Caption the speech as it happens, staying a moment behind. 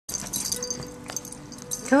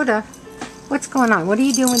Koda, what's going on? What are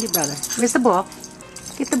you doing with your brother? Where's the ball?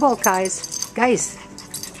 Get the ball, guys. Guys,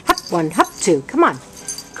 hop one, hop two. Come on.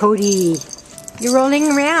 Cody, you're rolling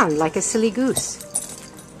around like a silly goose.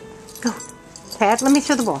 Go. Pat, let me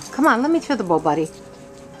throw the ball. Come on, let me throw the ball, buddy.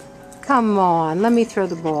 Come on, let me throw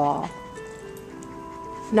the ball.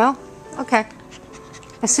 No? Okay.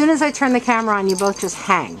 As soon as I turn the camera on, you both just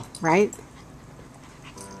hang, right?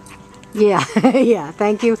 Yeah, yeah.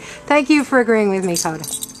 Thank you. Thank you for agreeing with me, Koda.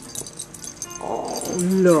 Oh,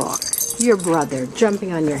 look. Your brother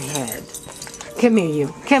jumping on your head. Come here,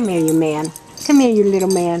 you. Come here, you man. Come here, you little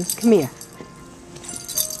man. Come here.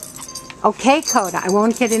 Okay, Koda. I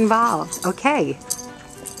won't get involved. Okay.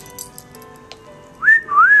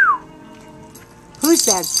 Who's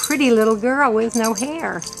that pretty little girl with no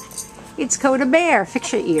hair? It's Koda Bear.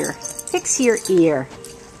 Fix your ear. Fix your ear.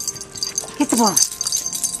 Get the ball.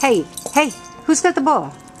 Hey, hey, who's got the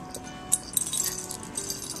ball?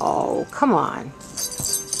 Oh, come on.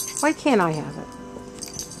 Why can't I have it?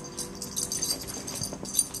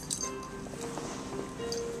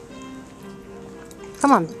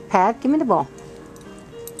 Come on, Pat, give me the ball.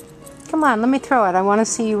 Come on, let me throw it. I want to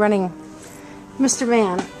see you running. Mr.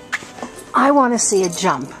 Man, I want to see a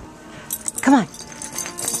jump. Come on.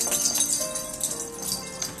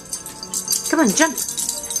 Come on, jump.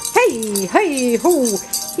 Hey, hey, ho.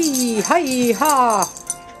 Hee, hi, ha.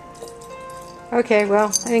 Okay,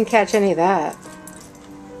 well, I didn't catch any of that.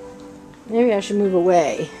 Maybe I should move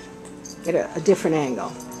away. Get a different angle.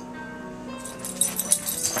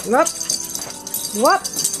 Whoop. Whoop.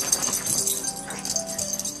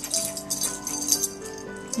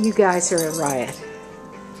 You guys are a riot.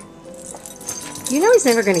 You know he's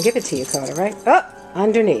never going to give it to you, Koda, right? Oh,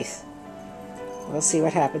 underneath. We'll see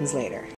what happens later.